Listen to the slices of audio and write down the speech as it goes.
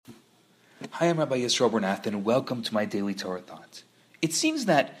Hi, I'm Rabbi Yisroel Bernath, and welcome to my Daily Torah Thought. It seems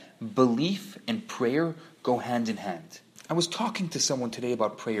that belief and prayer go hand in hand. I was talking to someone today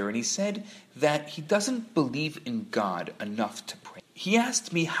about prayer, and he said that he doesn't believe in God enough to pray. He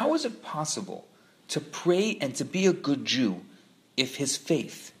asked me, how is it possible to pray and to be a good Jew if his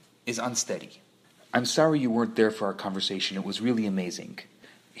faith is unsteady? I'm sorry you weren't there for our conversation. It was really amazing.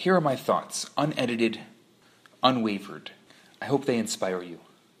 Here are my thoughts, unedited, unwavered. I hope they inspire you.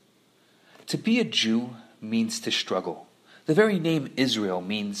 To be a Jew means to struggle. The very name Israel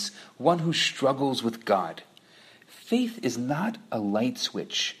means one who struggles with God. Faith is not a light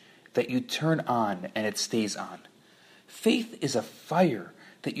switch that you turn on and it stays on. Faith is a fire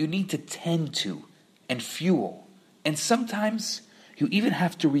that you need to tend to and fuel, and sometimes you even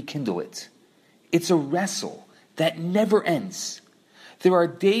have to rekindle it. It's a wrestle that never ends. There are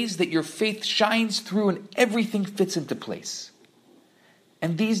days that your faith shines through and everything fits into place.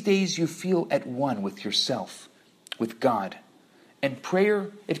 And these days you feel at one with yourself, with God. And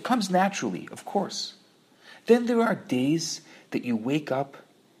prayer, it comes naturally, of course. Then there are days that you wake up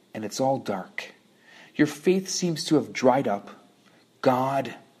and it's all dark. Your faith seems to have dried up.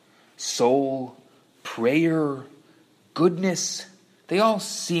 God, soul, prayer, goodness, they all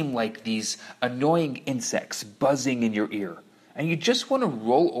seem like these annoying insects buzzing in your ear. And you just want to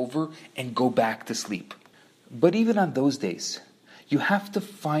roll over and go back to sleep. But even on those days, you have to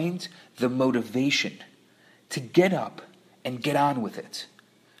find the motivation to get up and get on with it.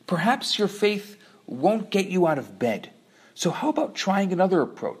 Perhaps your faith won't get you out of bed. So how about trying another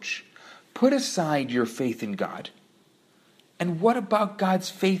approach? Put aside your faith in God. And what about God's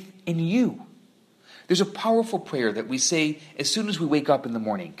faith in you? There's a powerful prayer that we say as soon as we wake up in the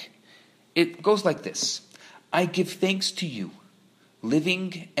morning. It goes like this: I give thanks to you,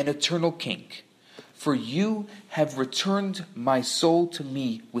 living and eternal King, for you have returned my soul to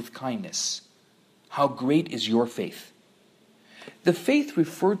me with kindness. How great is your faith! The faith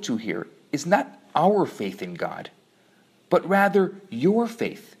referred to here is not our faith in God, but rather your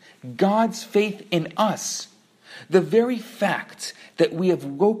faith, God's faith in us. The very fact that we have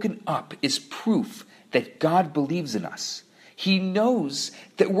woken up is proof that God believes in us. He knows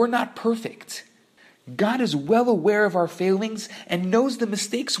that we're not perfect. God is well aware of our failings and knows the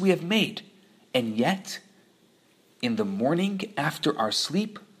mistakes we have made. And yet, in the morning after our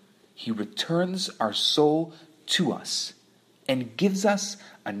sleep, He returns our soul to us and gives us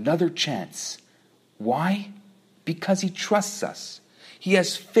another chance. Why? Because He trusts us. He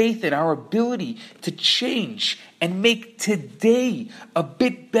has faith in our ability to change and make today a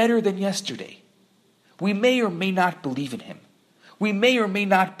bit better than yesterday. We may or may not believe in Him. We may or may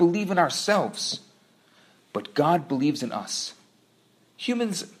not believe in ourselves. But God believes in us.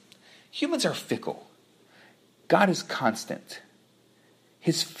 Humans are fickle. God is constant.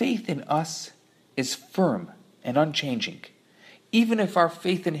 His faith in us is firm and unchanging, even if our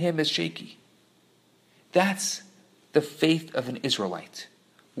faith in Him is shaky. That's the faith of an Israelite,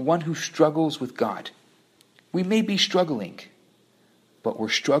 one who struggles with God. We may be struggling, but we're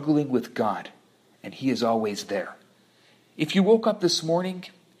struggling with God, and He is always there. If you woke up this morning,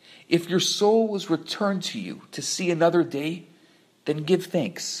 if your soul was returned to you to see another day, then give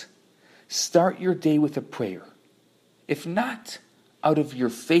thanks. Start your day with a prayer. If not out of your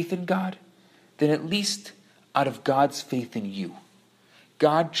faith in God, then at least out of God's faith in you.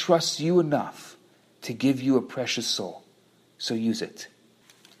 God trusts you enough to give you a precious soul, so use it.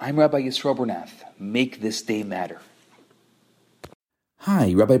 I'm Rabbi Yisroel Bernath. Make this day matter.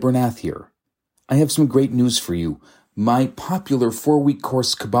 Hi, Rabbi Bernath here. I have some great news for you. My popular 4-week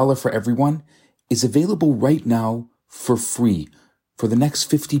course, Kabbalah for Everyone, is available right now for free for the next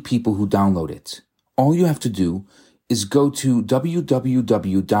 50 people who download it. All you have to do is go to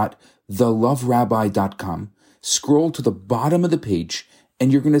www.theloverabbi.com, scroll to the bottom of the page,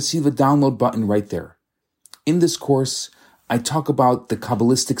 and you're going to see the download button right there. In this course, I talk about the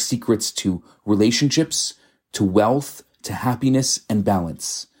Kabbalistic secrets to relationships, to wealth, to happiness, and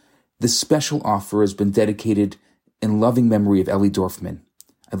balance. This special offer has been dedicated in loving memory of Ellie Dorfman.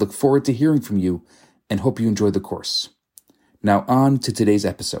 I look forward to hearing from you and hope you enjoy the course. Now on to today's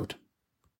episode.